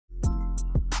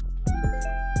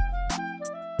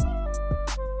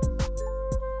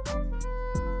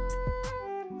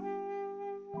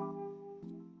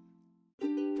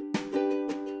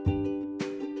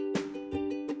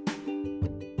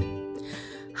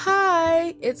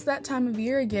Today, it's that time of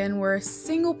year again where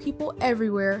single people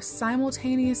everywhere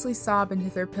simultaneously sob into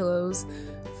their pillows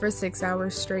for 6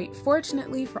 hours straight.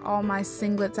 Fortunately for all my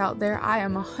singlets out there, I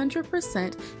am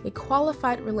 100% a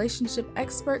qualified relationship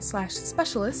expert /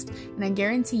 specialist, and I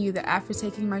guarantee you that after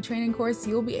taking my training course,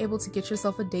 you'll be able to get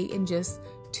yourself a date in just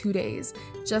 2 days,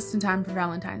 just in time for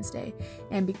Valentine's Day.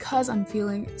 And because I'm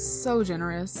feeling so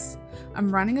generous, I'm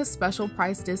running a special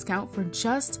price discount for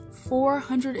just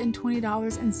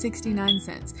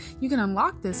 $420.69. You can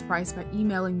unlock this price by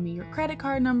emailing me your credit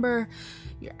card number,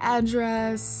 your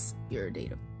address, your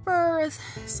date of birth,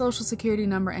 social security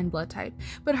number, and blood type.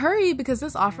 But hurry, because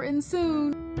this offer ends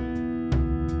soon.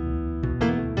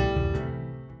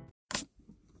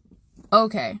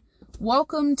 Okay.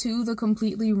 Welcome to the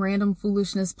Completely Random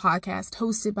Foolishness podcast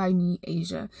hosted by me,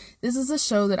 Asia. This is a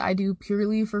show that I do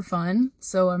purely for fun,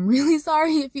 so I'm really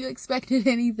sorry if you expected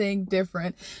anything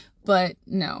different, but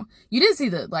no. You did see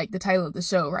the title of the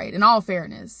show, right? In all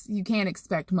fairness, you can't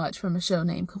expect much from a show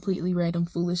named Completely Random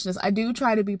Foolishness. I do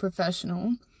try to be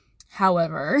professional,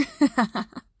 however,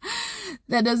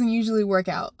 that doesn't usually work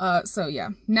out. So yeah,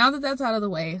 now that that's out of the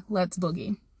way, let's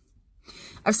boogie.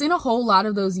 I've seen a whole lot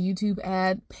of those YouTube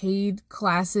ad paid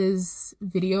classes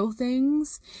video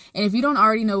things, and if you don't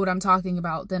already know what I'm talking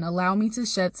about, then allow me to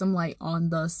shed some light on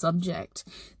the subject.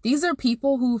 These are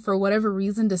people who, for whatever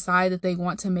reason, decide that they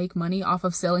want to make money off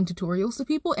of selling tutorials to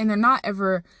people, and they're not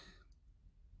ever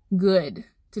good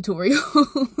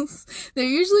tutorials. They're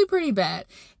usually pretty bad,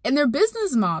 and their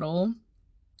business model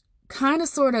kind of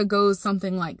sort of goes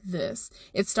something like this.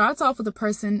 It starts off with a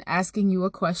person asking you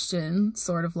a question,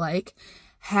 sort of like,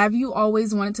 have you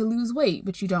always wanted to lose weight,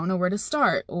 but you don't know where to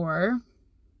start? Or,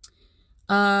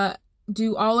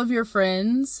 do all of your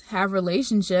friends have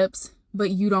relationships, but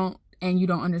you don't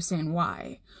understand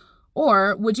why?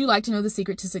 Or, would you like to know the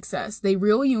secret to success? They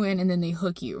reel you in and then they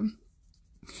hook you.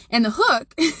 And the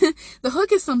hook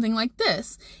is something like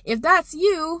this. If that's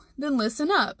you, then listen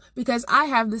up, because I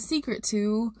have the secret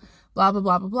to blah, blah,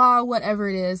 blah, blah, blah, whatever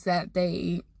it is that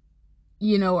they,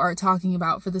 are talking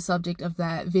about for the subject of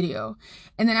that video.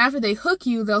 And then after they hook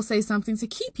you, they'll say something to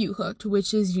keep you hooked,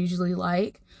 which is usually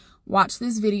like, watch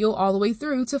this video all the way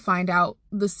through to find out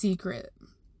the secret.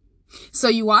 So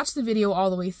you watch the video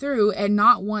all the way through, and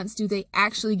not once do they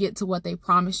actually get to what they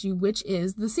promised you, which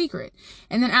is the secret.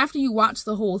 And then after you watch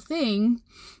the whole thing,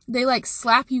 they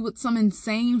slap you with some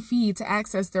insane fee to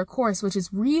access their course, which is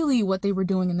really what they were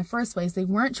doing in the first place. They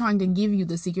weren't trying to give you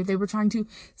the secret. They were trying to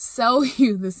sell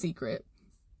you the secret.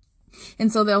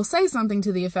 And so they'll say something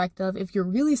to the effect of, if you're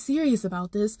really serious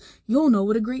about this, you'll know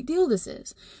what a great deal this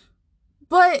is.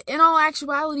 But in all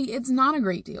actuality, it's not a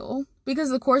great deal,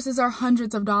 because the courses are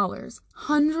hundreds of dollars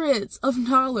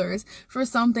for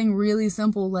something really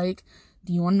simple like,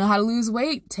 do you want to know how to lose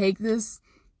weight? Take this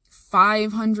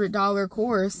 $500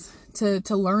 course to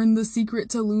learn the secret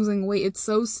to losing weight. It's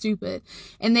so stupid.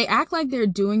 And they act like they're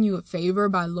doing you a favor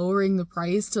by lowering the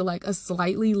price to a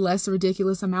slightly less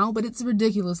ridiculous amount, but it's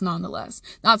ridiculous nonetheless.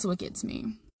 That's what gets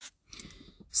me.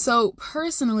 So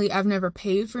personally, I've never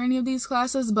paid for any of these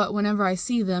classes, but whenever I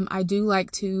see them, I do like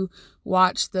to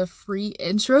watch the free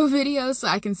intro videos so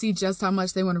I can see just how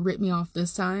much they want to rip me off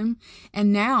this time.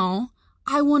 And now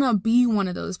I want to be one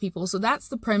of those people. So that's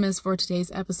the premise for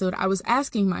today's episode. I was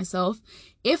asking myself,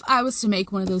 if I was to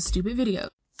make one of those stupid videos,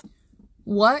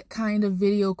 what kind of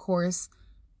video course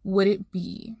would it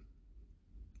be?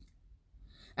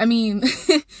 I mean,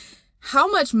 how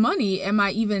much money am I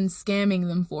even scamming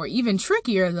them for? Even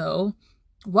trickier though,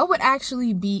 what would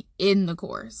actually be in the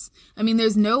course? I mean,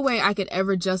 there's no way I could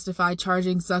ever justify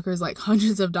charging suckers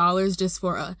hundreds of dollars just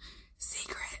for a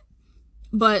secret.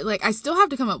 But I still have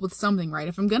to come up with something, right?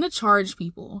 If I'm going to charge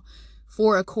people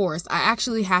for a course, I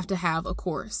actually have to have a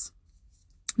course.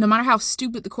 No matter how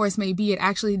stupid the course may be, it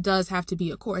actually does have to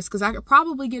be a course, because I could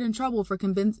probably get in trouble for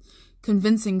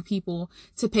convincing people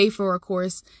to pay for a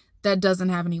course that doesn't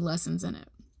have any lessons in it.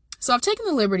 So I've taken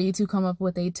the liberty to come up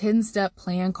with a 10-step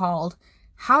plan called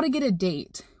How to Get a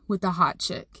Date with a Hot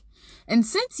Chick. And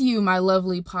since you, my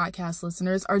lovely podcast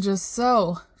listeners, are just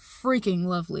so freaking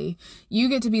lovely, you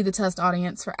get to be the test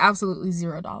audience for absolutely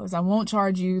 $0. I won't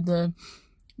charge you the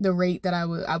rate that I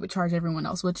would charge everyone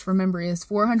else, which, remember, is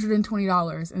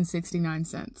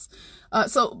 $420.69.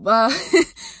 So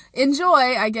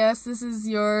enjoy, I guess. This is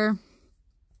your,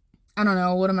 I don't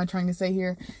know, what am I trying to say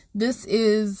here? This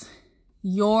is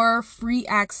your free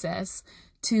access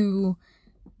to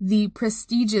the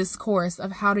prestigious course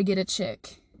of how to get a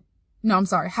chick. No, I'm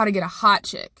sorry, how to get a hot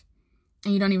chick.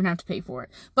 And you don't even have to pay for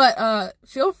it. But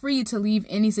feel free to leave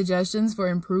any suggestions for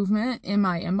improvement in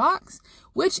my inbox,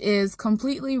 which is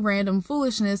completely random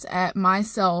foolishness at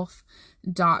myself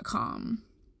hotgoddess.com.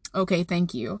 Okay,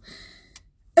 thank you.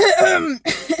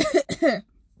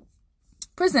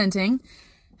 Presenting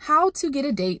How to Get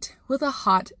a Date with a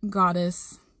Hot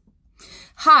Goddess.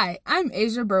 Hi, I'm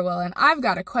Asia Burwell, and I've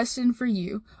got a question for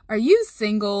you. Are you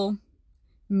single?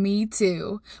 Me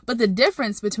too. But the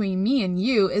difference between me and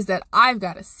you is that I've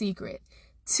got a secret.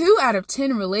 2 out of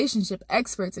 10 relationship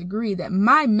experts agree that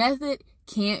my method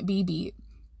can't be beat.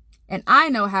 And I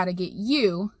know how to get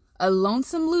you, a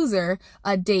lonesome loser,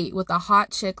 a date with a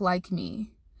hot chick like me.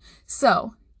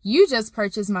 So, you just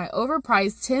purchased my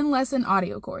overpriced 10-lesson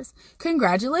audio course.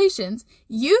 Congratulations!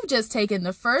 You've just taken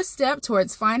the first step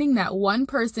towards finding that one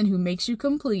person who makes you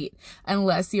complete.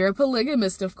 Unless you're a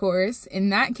polygamist, of course. In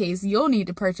that case, you'll need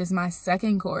to purchase my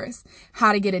second course,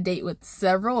 How to Get a Date with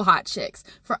Several Hot Chicks,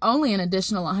 for only an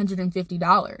additional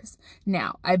 $150.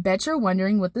 Now, I bet you're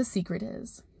wondering what the secret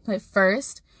is. But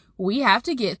first, we have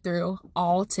to get through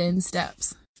all 10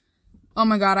 steps. Oh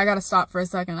my God, I gotta stop for a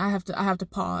second. I have to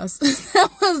pause. That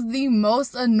was the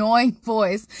most annoying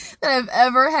voice that I've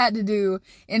ever had to do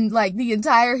in like the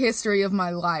entire history of my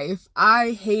life.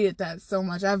 I hated that so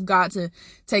much. I've got to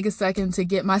take a second to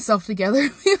get myself together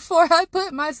before I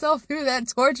put myself through that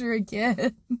torture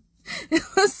again. It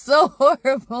was so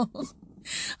horrible.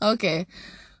 Okay.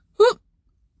 Whoop.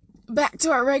 Back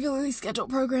to our regularly scheduled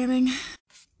programming.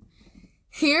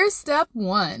 Here's step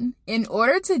 1. In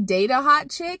order to date a hot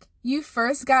chick, you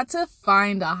first got to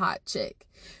find a hot chick.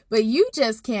 But you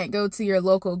just can't go to your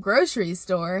local grocery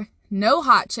store. No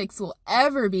hot chicks will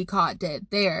ever be caught dead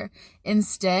there.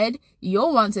 Instead,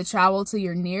 you'll want to travel to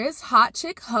your nearest hot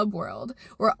chick hub world,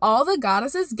 where all the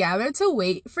goddesses gather to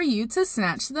wait for you to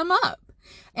snatch them up.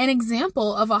 An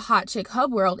example of a hot chick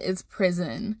hub world is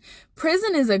Prison.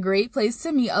 Prison is a great place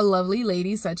to meet a lovely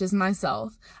lady such as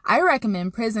myself. I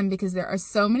recommend Prison because there are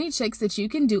so many chicks that you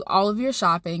can do all of your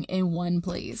shopping in one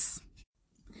place.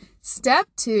 Step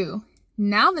 2.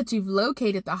 Now that you've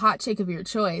located the hot chick of your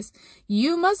choice,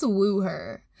 you must woo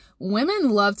her. Women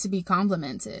love to be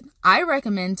complimented. I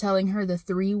recommend telling her the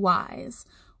 3 whys.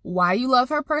 Why you love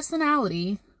her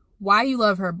personality, why you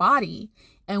love her body,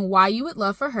 and why you would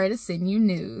love for her to send you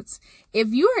nudes. If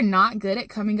you are not good at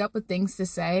coming up with things to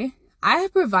say, I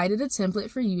have provided a template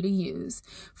for you to use.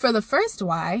 For the first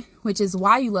why, which is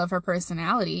why you love her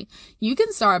personality, you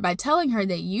can start by telling her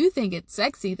that you think it's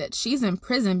sexy that she's in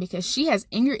prison because she has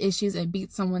anger issues and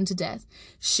beats someone to death.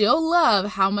 She'll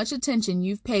love how much attention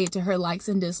you've paid to her likes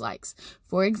and dislikes.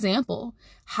 For example,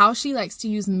 how she likes to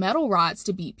use metal rods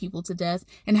to beat people to death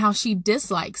and how she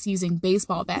dislikes using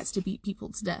baseball bats to beat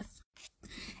people to death.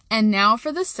 And now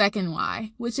for the second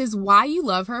why, which is why you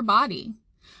love her body.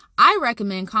 I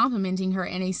recommend complimenting her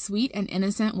in a sweet and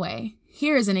innocent way.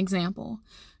 Here is an example.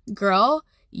 Girl,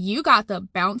 you got the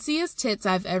bounciest tits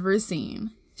I've ever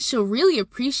seen. She'll really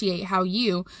appreciate how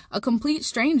you, a complete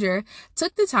stranger,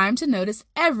 took the time to notice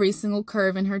every single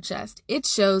curve in her chest. It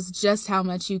shows just how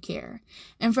much you care.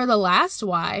 And for the last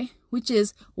why, which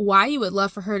is why you would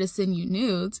love for her to send you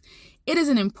nudes, it is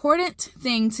an important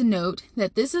thing to note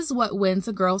that this is what wins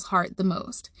a girl's heart the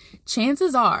most.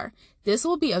 Chances are, this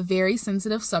will be a very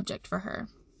sensitive subject for her.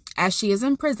 As she is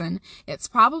in prison, it's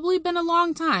probably been a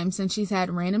long time since she's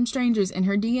had random strangers in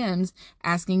her DMs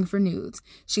asking for nudes.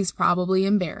 She's probably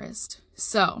embarrassed.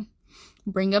 So,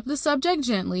 bring up the subject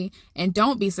gently and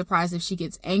don't be surprised if she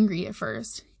gets angry at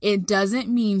first. It doesn't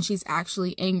mean she's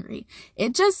actually angry.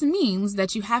 It just means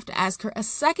that you have to ask her a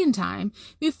second time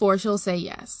before she'll say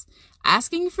yes.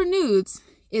 Asking for nudes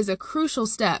is a crucial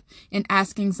step in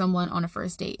asking someone on a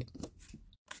first date.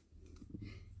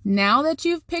 Now that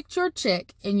you've picked your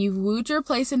chick and you've wooed your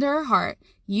place into her heart,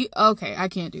 okay, I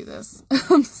can't do this.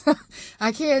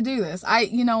 I can't do this.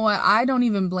 You know what? I don't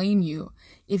even blame you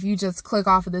if you just click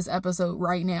off of this episode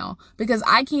right now, because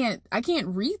I can't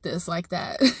read this like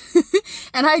that.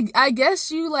 And I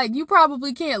guess you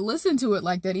probably can't listen to it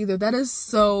like that either. That is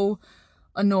so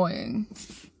annoying.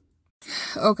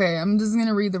 Okay, I'm just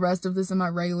gonna read the rest of this in my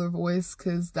regular voice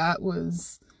because that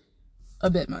was a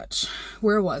bit much.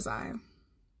 Where was I?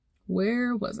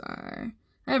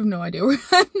 I have no idea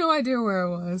where I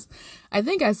was. I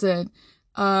think I said,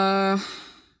 I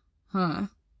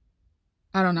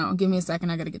don't know. Give me a second.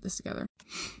 I gotta get this together.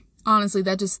 Honestly,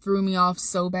 that just threw me off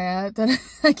so bad that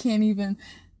I can't even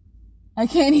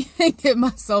get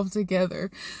myself together.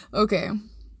 Okay.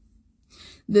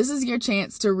 This is your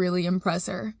chance to really impress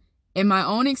her. In my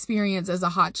own experience as a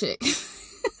hot chick.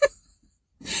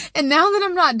 And now that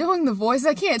I'm not doing the voice,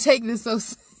 I can't take this so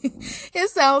it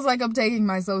sounds like I'm taking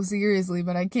myself seriously,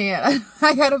 but I can't.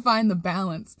 I gotta find the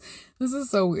balance. This is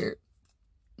so weird.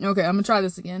 Okay, I'm gonna try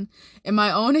this again. In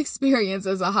my own experience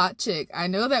as a hot chick, I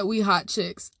know that we hot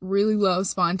chicks really love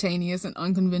spontaneous and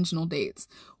unconventional dates.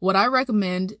 What I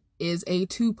recommend is a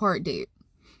 2-part date.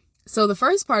 So the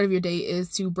first part of your date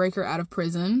is to break her out of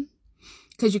prison,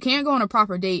 because you can't go on a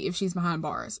proper date if she's behind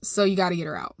bars. So you got to get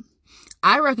her out.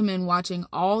 I recommend watching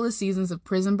all the seasons of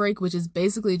Prison Break, which is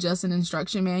basically just an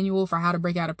instruction manual for how to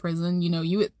break out of prison. You know,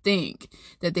 you would think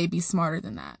that they'd be smarter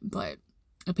than that, but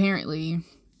apparently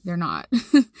they're not.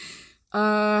 Wait,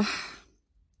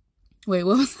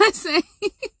 what was I saying?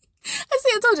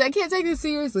 I told you I can't take this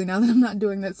seriously now that I'm not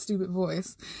doing that stupid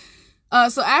voice.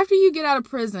 So after you get her out of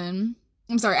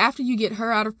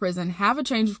prison, have a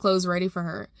change of clothes ready for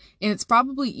her. And it's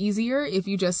probably easier if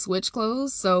you just switch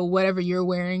clothes. So whatever you're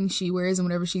wearing, she wears, and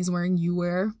whatever she's wearing, you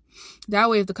wear. That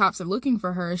way, if the cops are looking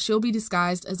for her, she'll be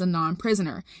disguised as a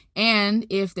non-prisoner. And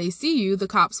if they see you, the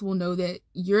cops will know that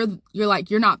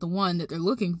you're not the one that they're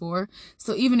looking for.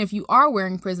 So even if you are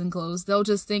wearing prison clothes, they'll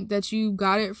just think that you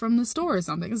got it from the store or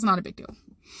something. It's not a big deal.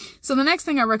 So the next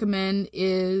thing I recommend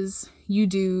is you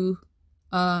do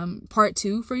part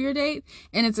 2 for your date,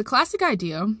 and it's a classic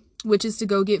idea, which is to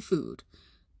go get food.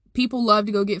 People love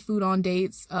to go get food on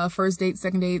dates, first dates,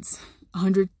 second dates,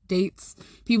 100 dates.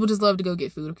 People just love to go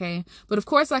get food, okay? But of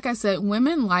course, like I said,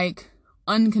 women like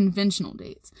unconventional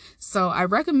dates. So I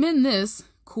recommend this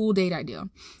cool date idea.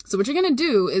 So what you're gonna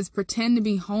do is pretend to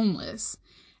be homeless,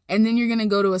 and then you're gonna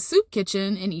go to a soup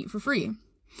kitchen and eat for free.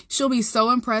 She'll be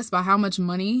so impressed by how much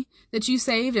money that you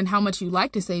saved and how much you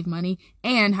like to save money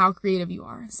and how creative you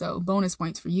are. So bonus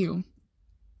points for you.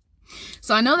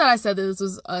 So I know that I said that this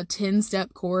was a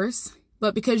 10-step course,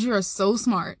 but because you are so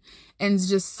smart and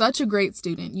just such a great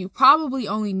student, you probably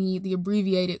only need the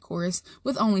abbreviated course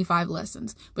with only 5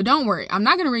 lessons. But don't worry, I'm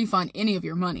not going to refund any of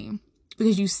your money,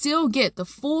 because you still get the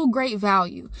full great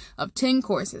value of 10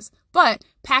 courses, but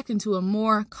packed into a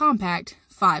more compact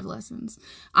 5 lessons.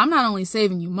 I'm not only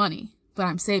saving you money, but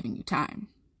I'm saving you time.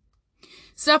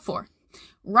 Step 4,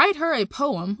 write her a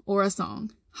poem or a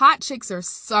song. Hot chicks are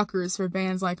suckers for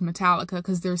bands like Metallica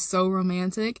because they're so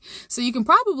romantic. So you can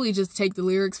probably just take the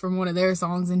lyrics from one of their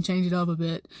songs and change it up a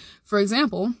bit. For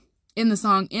example, in the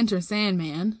song Enter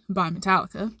Sandman by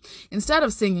Metallica, instead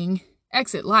of singing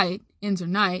Exit Light, Enter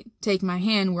Night, Take My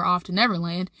Hand, We're Off to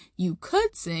Neverland, you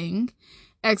could sing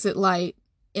Exit Light,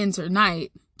 Enter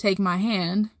Night, Take My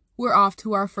Hand, We're Off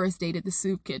to Our First Date at the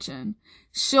Soup Kitchen.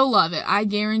 She'll love it. I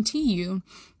guarantee you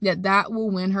that will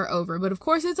win her over. But of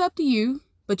course, it's up to you.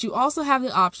 But you also have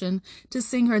the option to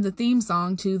sing her the theme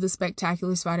song to the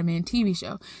Spectacular Spider-Man TV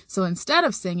show. So instead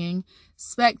of singing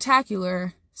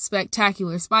Spectacular,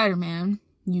 Spectacular Spider-Man,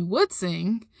 you would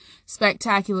sing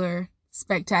Spectacular,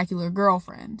 Spectacular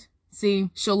Girlfriend. See,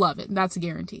 she'll love it. That's a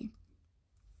guarantee.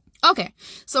 Okay,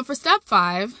 so for step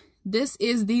 5, this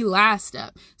is the last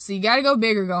step. So you got to go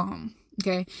big or go home.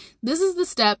 Okay, this is the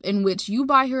step in which you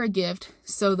buy her a gift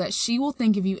so that she will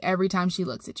think of you every time she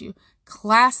looks at you.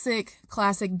 Classic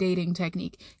dating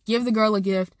technique. Give the girl a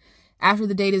gift. After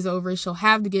the date is over, she'll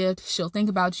have the gift. She'll think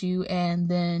about you, and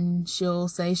then she'll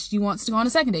say she wants to go on a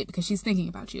second date because she's thinking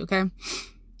about you. Okay,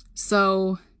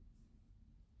 so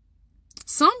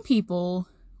some people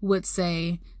would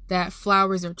say that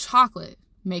flowers or chocolate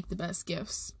make the best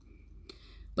gifts,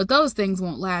 but those things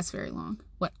won't last very long.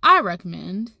 What I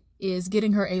recommend is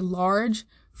getting her a large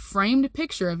framed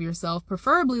picture of yourself,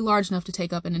 preferably large enough to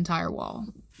take up an entire wall.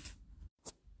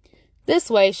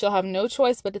 This way, she'll have no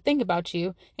choice but to think about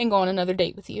you and go on another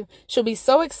date with you. She'll be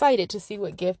so excited to see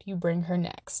what gift you bring her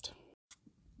next.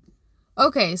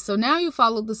 Okay, so now you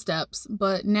followed the steps,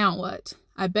 but now what?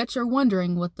 I bet you're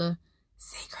wondering what the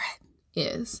secret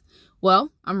is.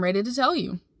 Well, I'm ready to tell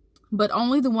you. But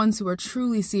only the ones who are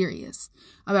truly serious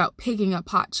about picking up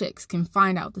hot chicks can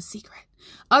find out the secret.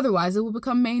 Otherwise, it will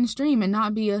become mainstream and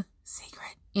not be a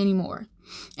secret anymore.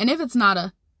 And if it's not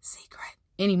a secret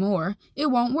anymore, it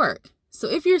won't work. So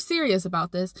if you're serious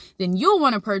about this, then you'll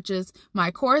want to purchase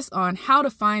my course on how to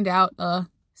find out a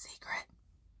secret.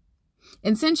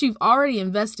 And since you've already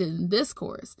invested in this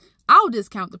course, I'll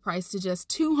discount the price to just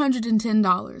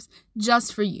 $210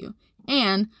 just for you.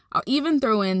 And I'll even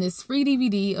throw in this free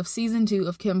DVD of season 2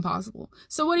 of Kim Possible.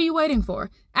 So what are you waiting for?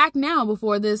 Act now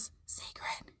before this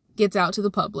secret gets out to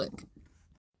the public.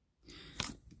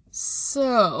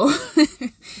 So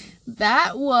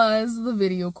that was the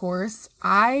video course.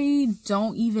 I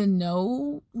don't even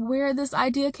know where this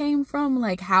idea came from,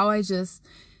 like how I just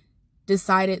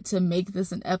decided to make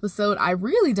this an episode. I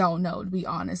really don't know, to be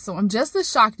honest. So I'm just as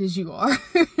shocked as you are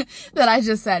that I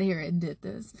just sat here and did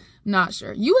this. I'm not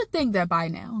sure. You would think that by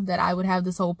now that I would have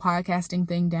this whole podcasting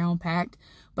thing down packed,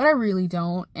 but but I really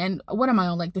don't. And what am I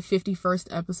on, like the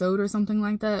 51st episode or something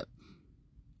like that?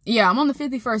 Yeah, I'm on the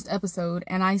 51st episode,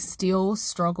 and I still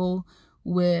struggle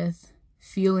with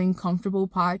feeling comfortable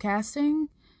podcasting.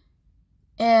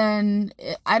 And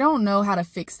I don't know how to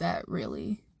fix that,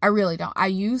 really. I really don't. I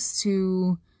used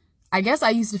to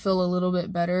feel a little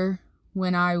bit better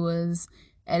when I was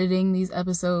editing these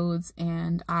episodes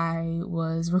and I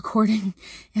was recording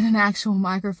in an actual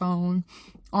microphone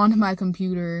onto my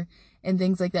computer and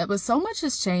things like that. But so much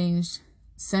has changed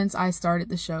since I started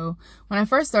the show. When I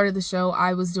first started the show,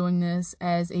 I was doing this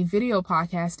as a video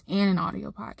podcast and an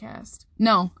audio podcast.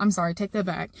 No, I'm sorry, take that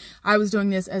back. I was doing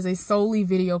this as a solely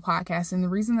video podcast. And the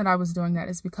reason that I was doing that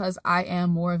is because I am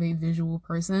more of a visual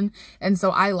person. And so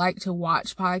I like to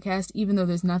watch podcasts, even though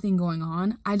there's nothing going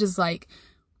on. I just like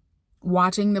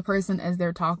watching the person as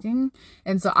they're talking.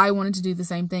 And so I wanted to do the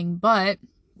same thing, but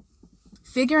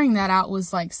figuring that out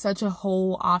was like such a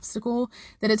whole obstacle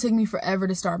that it took me forever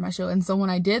to start my show. And so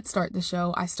when I did start the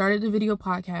show, I started a video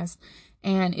podcast,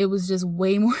 and it was just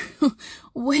way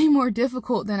more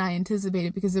difficult than I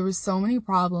anticipated because there were so many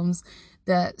problems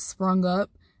that sprung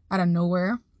up out of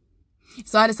nowhere.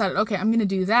 So I decided, okay, I'm going to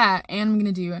do that, and I'm going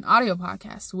to do an audio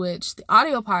podcast, which the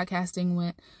audio podcasting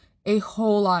went a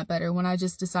whole lot better when I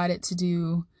just decided to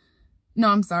do,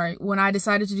 when I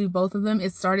decided to do both of them,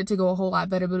 it started to go a whole lot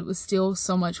better, but it was still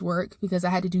so much work because I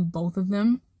had to do both of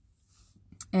them.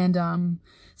 And,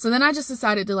 so then I just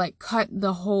decided to like cut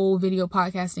the whole video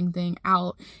podcasting thing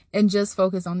out and just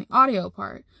focus on the audio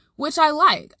part, which I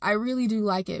like. I really do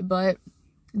like it, but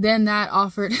then that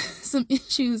offered some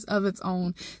issues of its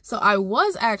own. So I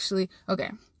was actually,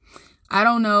 okay, I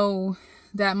don't know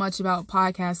that much about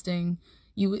podcasting.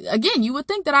 You would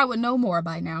think that I would know more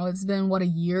by now. It's been, a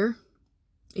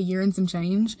year and some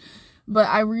change. But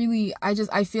I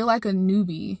feel like a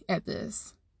newbie at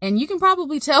this. And you can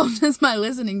probably tell just by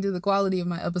listening to the quality of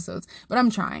my episodes, but I'm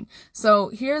trying. So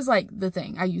here's like the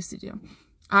thing I used to do.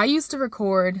 I used to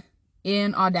record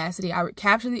in Audacity. I would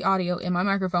capture the audio in my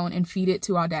microphone and feed it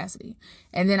to Audacity.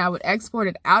 And then I would export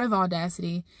it out of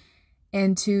Audacity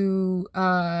into,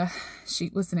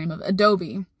 what's the name of it?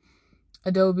 Adobe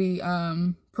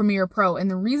Premiere Pro. And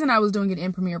the reason I was doing it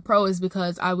in Premiere Pro is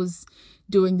because I was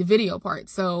doing the video part.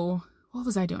 So what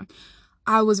was I doing?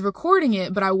 I was recording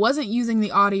it, but I wasn't using the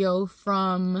audio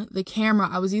from the camera.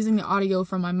 I was using the audio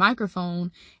from my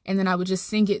microphone, and then I would just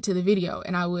sync it to the video,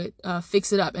 and I would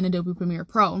fix it up in Adobe Premiere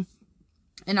Pro.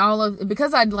 And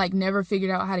because I'd like never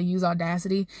figured out how to use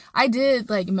Audacity, I did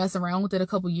like mess around with it a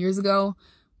couple years ago,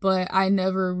 but I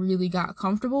never really got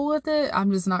comfortable with it.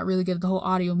 I'm just not really good at the whole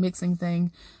audio mixing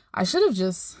thing. I should have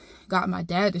just got my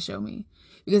dad to show me,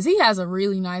 because he has a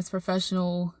really nice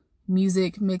professional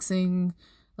music mixing,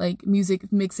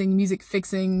 music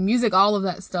fixing, all of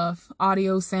that stuff,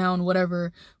 audio, sound,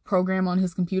 whatever program on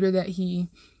his computer that he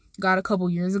got a couple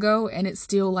years ago. And it's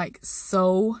still like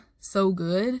so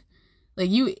good. Like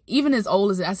even as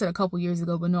old as it, I said a couple years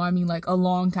ago, but no, I mean like a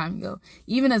long time ago.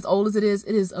 Even as old as it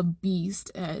is a beast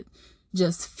at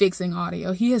just fixing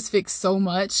audio. He has fixed so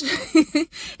much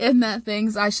in that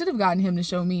thing. So I should have gotten him to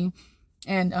show me,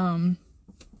 and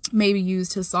maybe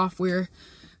used his software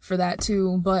for that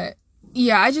too. But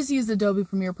yeah, I just used Adobe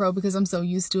Premiere Pro because I'm so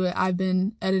used to it. I've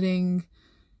been editing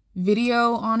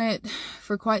video on it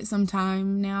for quite some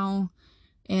time now,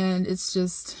 and it's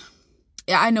just,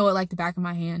 I know it like the back of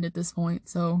my hand at this point.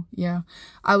 So yeah,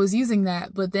 I was using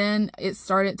that, but then it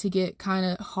started to get kind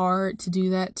of hard to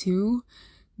do that too,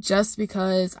 just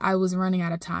because I was running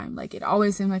out of time. Like it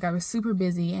always seemed like I was super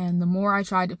busy, and the more I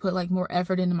tried to put like more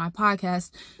effort into my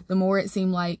podcast, the more it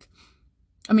seemed like,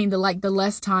 the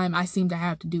less time I seemed to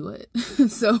have to do it.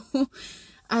 So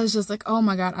I was just like, oh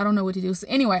my God, I don't know what to do. So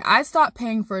anyway, I stopped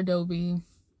paying for Adobe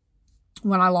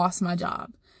when I lost my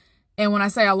job. And when I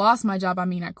say I lost my job, I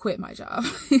mean I quit my job.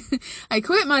 I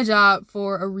quit my job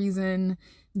for a reason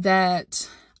that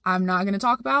I'm not going to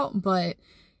talk about, but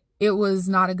it was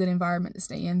not a good environment to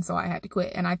stay in, so I had to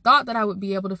quit. And I thought that I would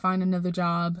be able to find another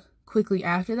job quickly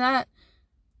after that,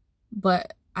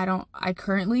 but I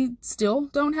currently still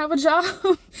don't have a job.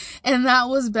 And that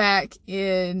was back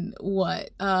in when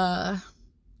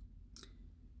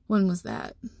was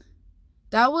that?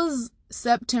 That was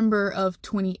September of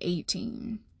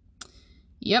 2018.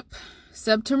 Yep.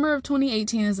 September of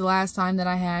 2018 is the last time that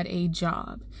I had a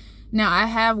job. Now, I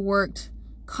have worked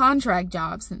contract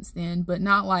jobs since then, but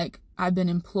not like I've been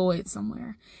employed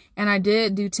somewhere. And I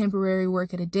did do temporary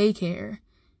work at a daycare,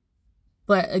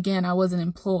 but again, I wasn't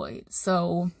employed.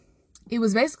 So it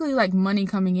was basically like money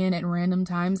coming in at random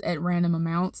times at random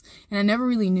amounts, and I never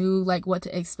really knew like what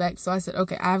to expect. So I said,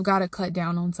 okay, I've got to cut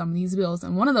down on some of these bills.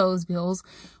 And one of those bills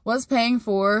was paying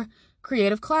for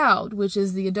Creative Cloud, which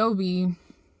is the Adobe,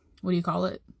 what do you call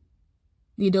it?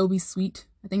 The Adobe Suite.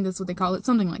 I think that's what they call it,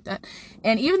 something like that.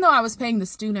 And even though I was paying the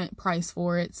student price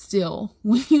for it, still,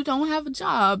 when you don't have a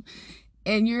job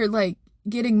and you're like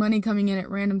getting money coming in at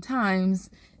random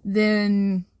times,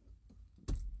 then,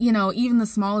 you know, even the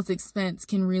smallest expense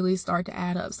can really start to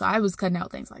add up. So I was cutting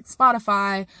out things like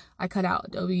Spotify. I cut out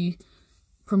Adobe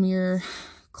Premiere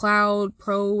Cloud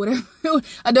Pro, whatever,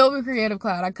 Adobe Creative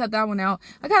Cloud. I cut that one out.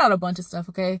 I cut out a bunch of stuff,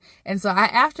 okay? And so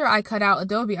after I cut out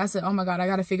Adobe, I said, oh my God, I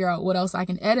got to figure out what else I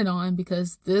can edit on,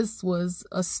 because this was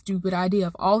a stupid idea.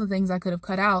 Of all the things I could have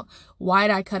cut out, why'd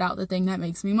I cut out the thing that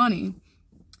makes me money?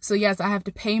 So yes, I have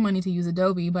to pay money to use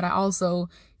Adobe, but I also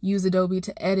use Adobe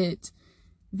to edit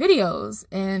videos.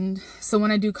 And so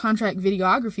when I do contract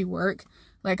videography work,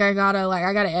 I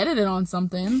gotta edit it on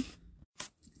something.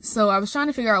 So I was trying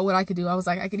to figure out what I could do. I was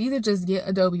like, I could either just get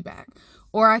Adobe back,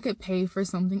 or I could pay for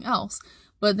something else.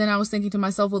 But then I was thinking to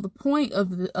myself, well, the point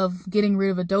of getting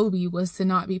rid of Adobe was to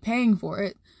not be paying for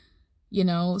it, you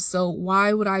know? So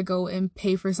why would I go and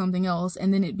pay for something else?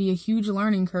 And then it'd be a huge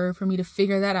learning curve for me to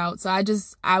figure that out. So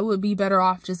I would be better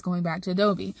off just going back to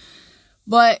Adobe.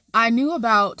 But I knew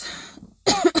about,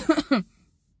 oh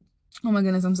my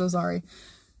goodness, I'm so sorry.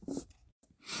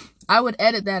 I would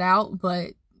edit that out,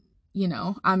 but you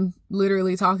know, I'm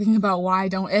literally talking about why I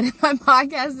don't edit my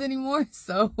podcast anymore.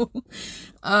 So,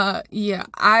 yeah,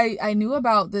 I knew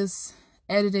about this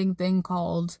editing thing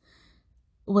called,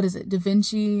 what is it?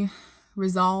 DaVinci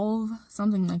Resolve,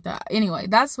 something like that. Anyway,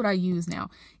 that's what I use now.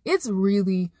 It's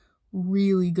really,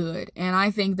 really good. And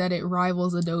I think that it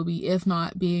rivals Adobe, if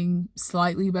not being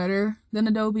slightly better than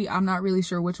Adobe. I'm not really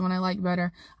sure which one I like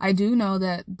better. I do know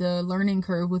that the learning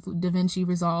curve with DaVinci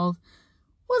Resolve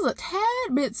was a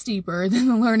tad bit steeper than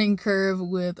the learning curve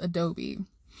with Adobe.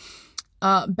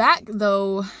 Back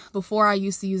though, before I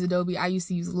used to use Adobe, I used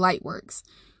to use Lightworks,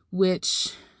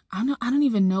 which I don't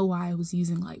even know why I was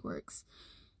using Lightworks.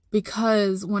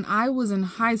 Because when I was in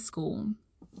high school,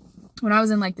 when I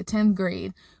was in like the 10th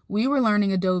grade, we were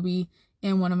learning Adobe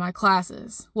in one of my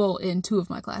classes. Well, in two of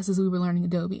my classes, we were learning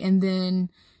Adobe. And then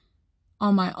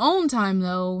on my own time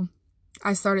though,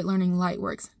 I started learning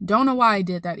Lightworks. Don't know why I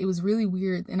did that. It was really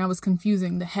weird and I was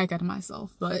confusing the heck out of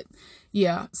myself. But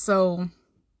yeah, so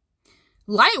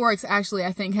Lightworks actually,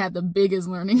 I think, had the biggest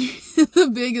learning,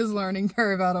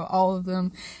 curve out of all of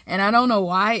them. And I don't know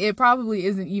why. It probably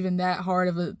isn't even that hard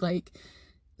of a,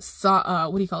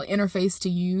 interface to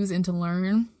use and to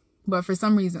learn. But for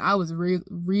some reason, I was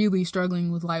really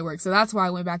struggling with Lightworks. So that's why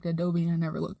I went back to Adobe and I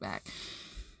never looked back.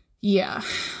 Yeah.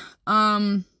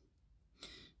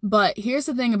 But here's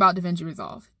the thing about DaVinci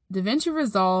Resolve. DaVinci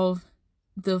Resolve,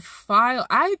 the file,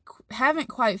 I haven't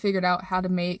quite figured out how to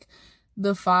make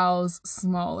the files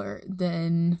smaller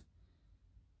than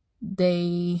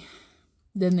they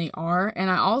are. And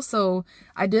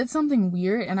I did something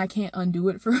weird and I can't undo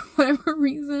it for whatever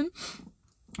reason.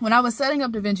 When I was setting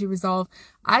up DaVinci Resolve,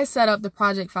 I set up the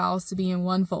project files to be in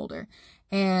one folder.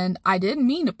 And I didn't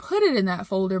mean to put it in that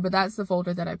folder, but that's the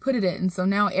folder that I put it in. And so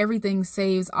now everything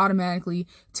saves automatically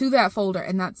to that folder,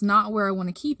 and that's not where I want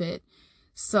to keep it.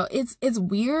 So it's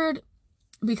weird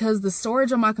because the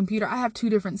storage on my computer, I have two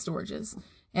different storages.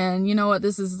 And you know what?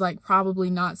 This is probably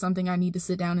not something I need to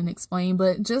sit down and explain,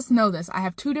 but just know this. I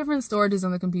have two different storages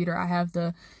on the computer. I have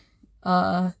the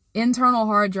internal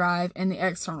hard drive and the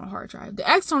external hard drive.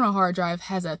 The external hard drive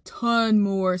has a ton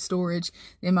more storage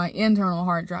than my internal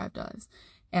hard drive does.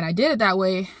 And I did it that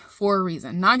way for a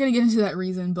reason. Not going to get into that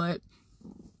reason, but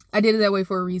I did it that way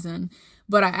for a reason.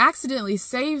 But I accidentally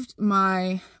saved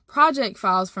my project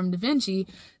files from DaVinci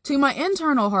to my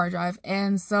internal hard drive.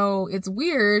 And so it's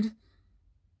weird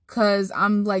because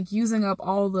I'm using up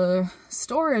all the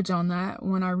storage on that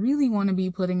when I really want to be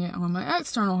putting it on my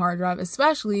external hard drive,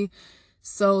 especially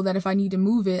so that if I need to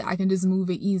move it, I can just move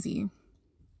it easy.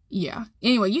 Yeah.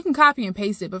 Anyway, you can copy and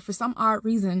paste it, but for some odd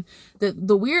reason,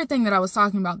 the weird thing that I was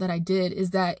talking about that I did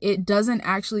is that it doesn't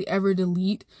actually ever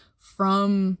delete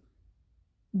from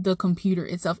the computer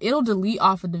itself. It'll delete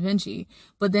off of DaVinci,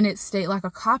 but then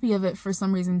a copy of it for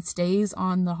some reason stays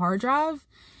on the hard drive.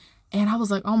 And I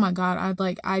was like, oh my God,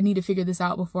 I need to figure this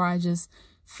out before I just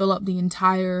fill up the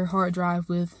entire hard drive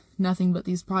with nothing but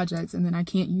these projects, and then I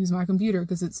can't use my computer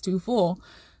because it's too full.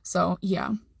 So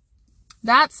yeah,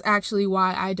 that's actually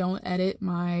why I don't edit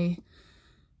my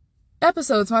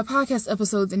podcast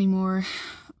episodes anymore.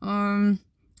 And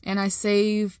I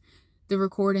save the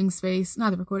recording space,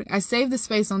 I save the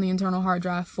space on the internal hard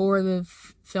drive for the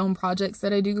film projects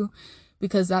that I do,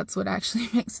 because that's what actually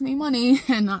makes me money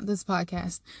and not this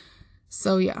podcast.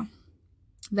 So yeah,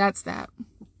 that's that.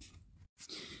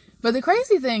 But the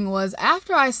crazy thing was,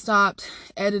 after I stopped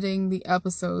editing the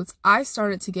episodes, I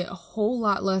started to get a whole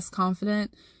lot less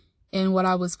confident in what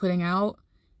I was putting out.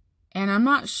 And I'm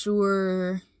not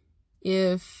sure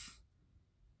if,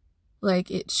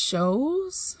 like, it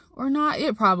shows or not.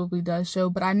 It probably does show,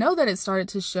 but I know that it started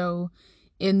to show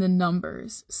in the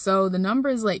numbers. So the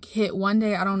numbers, like, hit one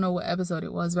day. I don't know what episode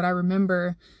it was, but I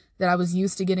remember that I was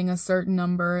used to getting a certain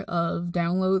number of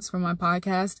downloads from my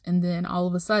podcast, and then all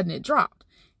of a sudden it dropped.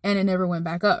 And it never went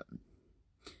back up.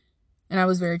 And I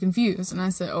was very confused. And I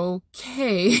said,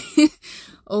 okay,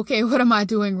 what am I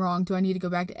doing wrong? Do I need to go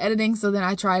back to editing? So then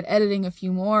I tried editing a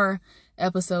few more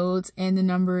episodes, and the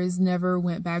numbers never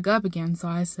went back up again. So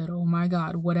I said, oh my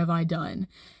God, what have I done?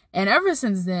 And ever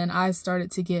since then, I started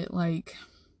to get like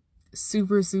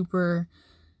super duper,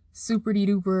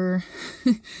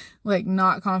 like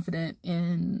not confident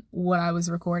in what I was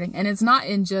recording. And it's not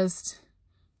in just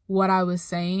what I was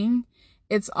saying.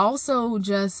 It's also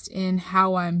just in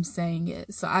how I'm saying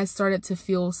it. So I started to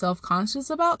feel self-conscious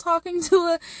about talking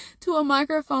to a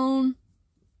microphone.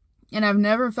 And I've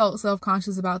never felt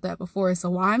self-conscious about that before. So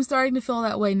why I'm starting to feel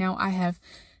that way now, I have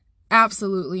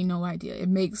absolutely no idea. It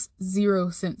makes zero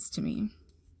sense to me.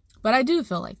 But I do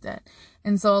feel like that.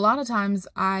 And so a lot of times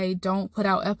I don't put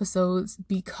out episodes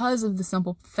because of the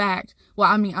simple fact,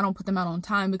 I don't put them out on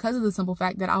time because of the simple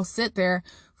fact that I'll sit there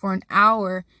for an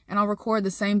hour and I'll record the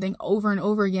same thing over and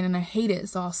over again, and I hate it.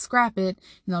 So I'll scrap it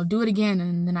and I'll do it again,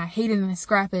 and then I hate it and I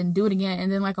scrap it and do it again.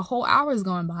 And then like a whole hour is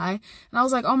going by and I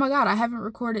was like, oh my God, I haven't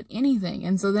recorded anything.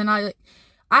 And so then I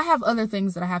have other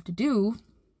things that I have to do.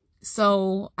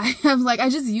 So I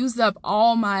just used up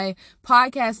all my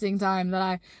podcasting time that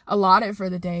I allotted for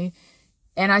the day,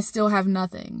 and I still have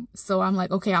nothing. So I'm like,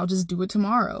 okay, I'll just do it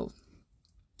tomorrow.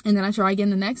 And then I try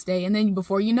again the next day. And then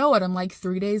before you know it, I'm like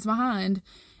 3 days behind.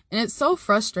 And it's so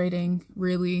frustrating,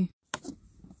 really,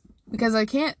 because I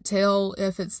can't tell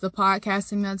if it's the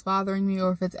podcasting that's bothering me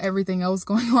or if it's everything else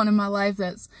going on in my life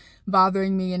that's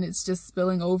bothering me and it's just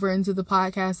spilling over into the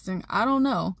podcasting. I don't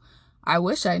know. I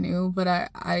wish I knew, but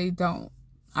I don't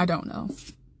know.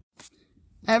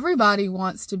 Everybody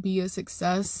wants to be a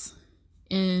success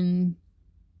in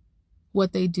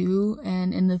what they do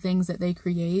and in the things that they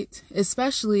create,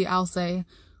 especially, I'll say,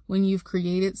 when you've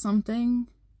created something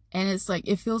and it's like,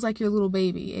 it feels like your little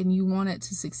baby and you want it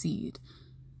to succeed.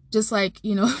 Just like,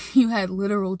 if you had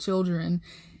literal children,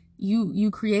 you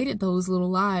created those little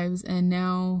lives, and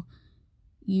now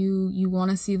you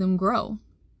want to see them grow.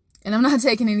 And I'm not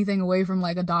taking anything away from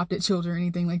like adopted children or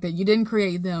anything like that. You didn't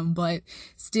create them, but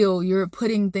still you're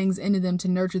putting things into them to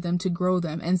nurture them, to grow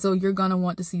them. And so you're going to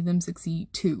want to see them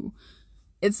succeed too.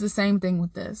 It's the same thing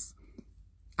with this.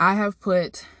 I have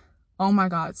put, oh my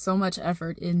God, so much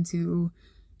effort into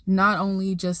not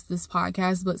only just this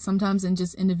podcast, but sometimes in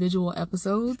just individual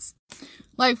episodes.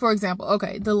 Like, for example,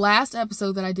 okay, the last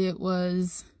episode that I did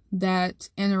was that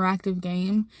interactive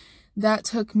game. That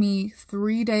took me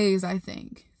 3 days, I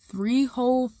think. 3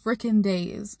 whole freaking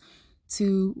days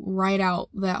to write out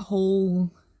that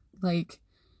whole, like,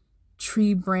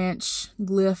 tree branch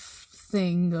glyph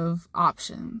thing of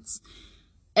options.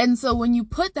 And so when you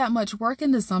put that much work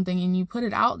into something and you put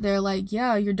it out there, like,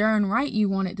 yeah, you're darn right you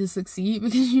want it to succeed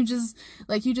because you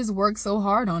just work so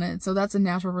hard on it. So that's a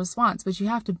natural response. But you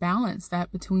have to balance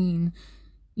that between,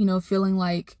 feeling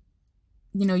like,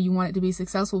 you want it to be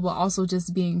successful, but also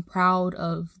just being proud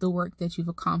of the work that you've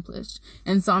accomplished.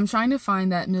 And so I'm trying to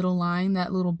find that middle line,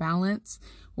 that little balance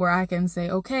where I can say,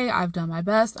 okay, I've done my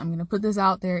best. I'm going to put this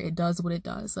out there. It does what it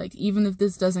does. Like, even if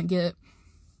this doesn't get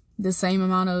the same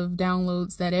amount of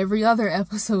downloads that every other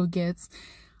episode gets,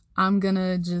 I'm going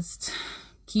to just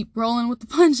keep rolling with the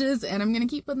punches, and I'm going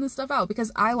to keep putting this stuff out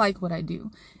because I like what I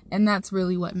do. And that's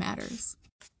really what matters.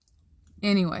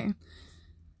 Anyway,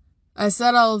 I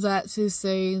said all of that to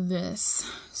say this.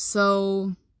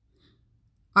 So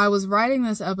I was writing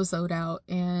this episode out,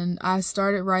 and I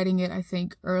started writing it, I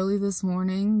think, early this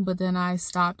morning, but then I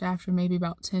stopped after maybe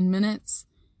about 10 minutes.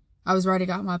 I was writing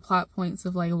out my plot points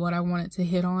of like what I wanted to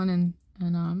hit on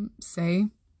and say.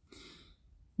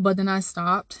 But then I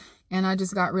stopped and I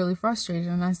just got really frustrated,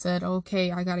 and I said,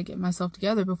 okay, I got to get myself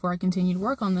together before I continue to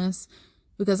work on this,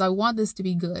 because I want this to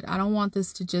be good. I don't want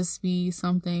this to just be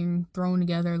something thrown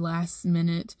together last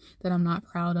minute that I'm not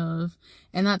proud of.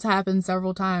 And that's happened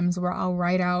several times where I'll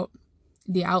write out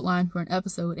the outline for an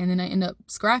episode and then I end up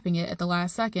scrapping it at the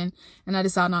last second and I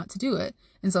decide not to do it.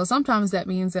 And so sometimes that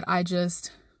means that I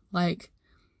just like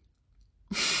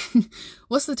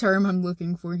what's the term I'm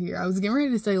looking for here? I was getting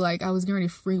ready to say, like, I was getting ready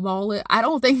to freeball it. I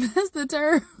don't think that's the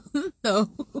term. No,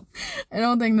 I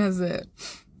don't think that's it.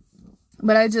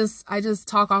 But I just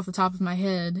talk off the top of my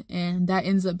head, and that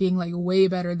ends up being like way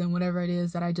better than whatever it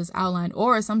is that I just outlined.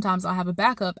 Or sometimes I'll have a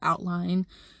backup outline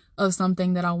of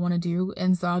something that I want to do,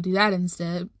 and so I'll do that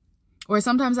instead. Or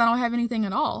sometimes I don't have anything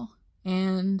at all,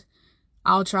 and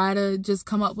I'll try to just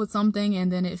come up with something,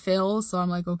 and then it fails. So I'm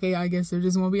like, okay, I guess there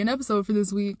just won't be an episode for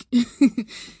this week.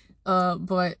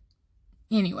 But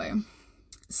anyway,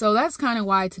 so that's kind of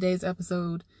why today's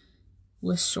episode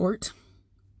was short.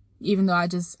 Even though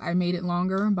I made it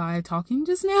longer by talking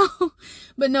just now.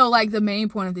 But no, like the main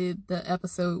point of the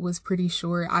episode was pretty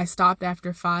short. I stopped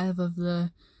after 5 of the,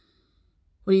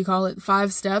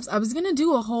 5 steps. I was going to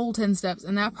do a whole 10 steps,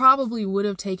 and that probably would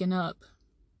have taken up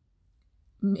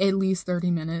at least 30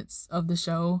 minutes of the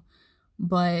show.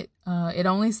 But it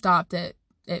only stopped at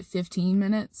 15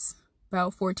 minutes.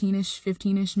 About 14-ish,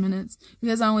 15-ish minutes,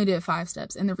 because I only did 5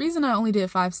 steps. And the reason I only did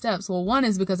 5 steps, well, one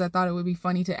is because I thought it would be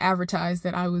funny to advertise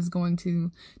that I was going to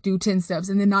do 10 steps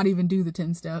and then not even do the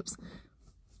 10 steps.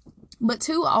 But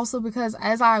 2, also because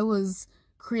as I was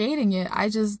creating it,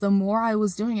 the more I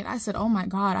was doing it, I said, oh my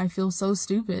God, I feel so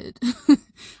stupid.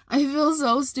 I feel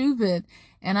so stupid.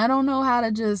 And I don't know how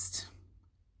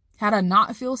to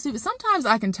not feel stupid. Sometimes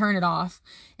I can turn it off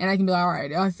and I can be like, all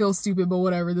right, I feel stupid, but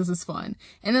whatever, this is fun.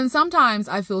 And then sometimes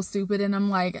I feel stupid and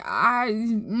I'm like, I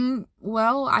think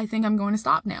I'm going to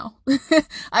stop now.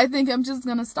 I think I'm just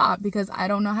going to stop because I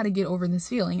don't know how to get over this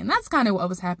feeling. And that's kind of what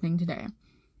was happening today,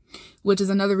 which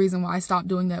is another reason why I stopped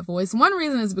doing that voice. One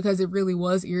reason is because it really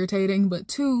was irritating, but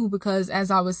 2, because as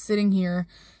I was sitting here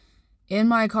in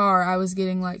my car, I was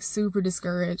getting like super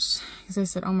discouraged because I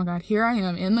said, oh my God, here I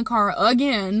am in the car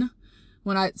again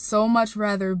when I'd so much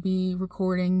rather be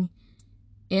recording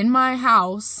in my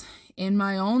house, in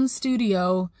my own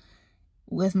studio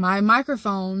with my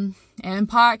microphone and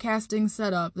podcasting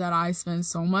setup that I spend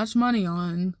so much money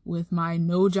on with my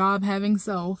no job having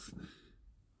self.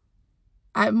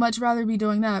 I'd much rather be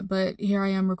doing that, but here I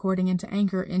am recording into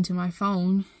Anchor into my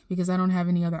phone because I don't have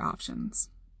any other options.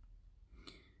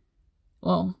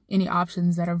 Well, any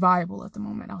options that are viable at the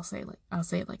moment. I'll say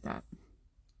it like that.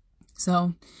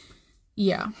 So,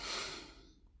 yeah.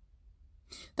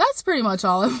 That's pretty much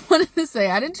all I wanted to say.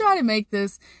 I didn't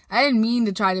mean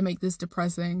to try to make this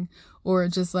depressing or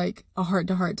just like a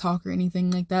heart-to-heart talk or anything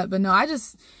like that. But no, I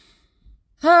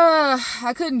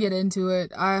couldn't get into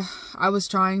it. I was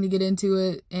trying to get into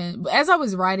it, and as I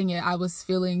was writing it, I was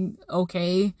feeling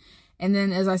okay. And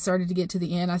then as I started to get to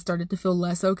the end, I started to feel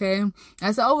less okay.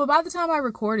 I said, but by the time I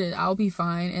record it, I'll be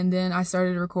fine. And then I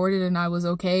started to record it and I was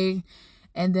okay.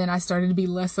 And then I started to be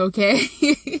less okay.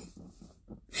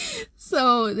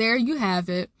 So there you have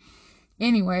it.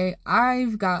 Anyway,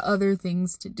 I've got other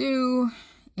things to do.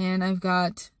 And I've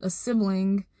got a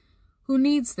sibling who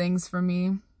needs things from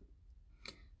me.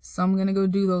 So I'm going to go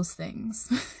do those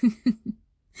things.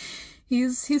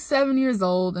 He's 7 years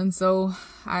old. And so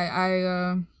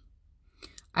I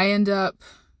end up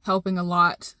helping a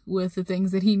lot with the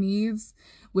things that he needs,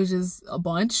 which is a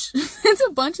bunch. It's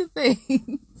a bunch of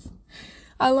things.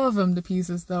 I love him to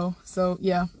pieces though. So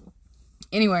yeah.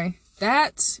 Anyway,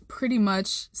 that pretty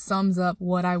much sums up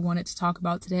what I wanted to talk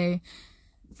about today.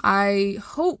 I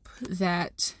hope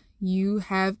that you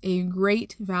have a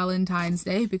great Valentine's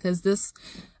Day, because this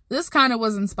kind of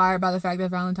was inspired by the fact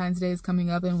that Valentine's Day is coming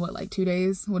up in 2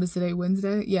 days? What is today?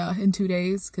 Wednesday? Yeah, in 2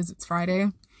 days, because it's Friday.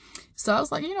 So I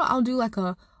was like, I'll do like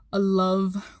a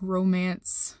love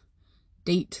romance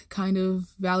date kind of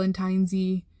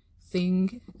Valentine's-y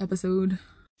thing episode.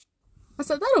 I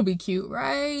said, that'll be cute,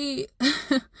 right?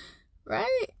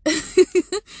 Right?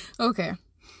 Okay.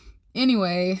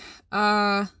 Anyway,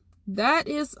 that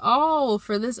is all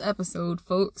for this episode,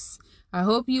 folks. I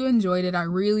hope you enjoyed it. I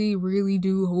really, really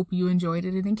do hope you enjoyed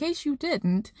it. And in case you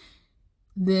didn't,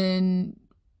 then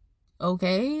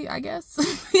okay, I guess.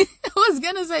 I was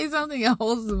gonna say something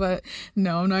else, but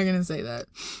no, I'm not gonna say that.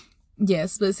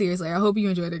 Yes, but seriously, I hope you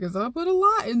enjoyed it, because I put a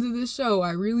lot into this show.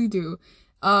 I really do.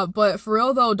 But for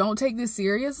real though, don't take this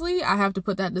seriously. I have to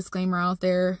put that disclaimer out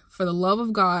there. For the love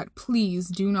of God, please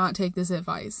do not take this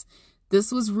advice.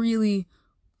 This was really,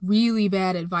 really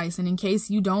bad advice. And in case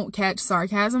you don't catch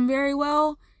sarcasm very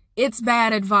well, it's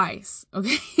bad advice,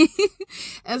 okay?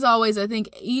 As always, I thank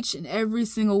each and every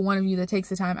single one of you that takes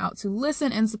the time out to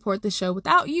listen and support the show.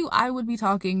 Without you, I would be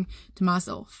talking to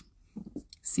myself.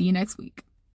 See you next week.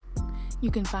 You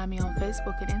can find me on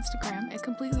Facebook and Instagram at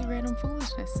Completely Random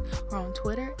Foolishness or on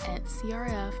Twitter at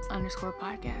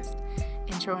CRF_podcast.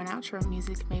 Intro and outro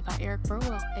music made by Eric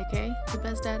Burwell, aka The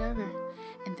Best Dad Ever.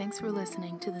 And thanks for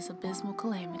listening to this abysmal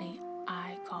calamity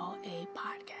I call a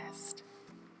podcast.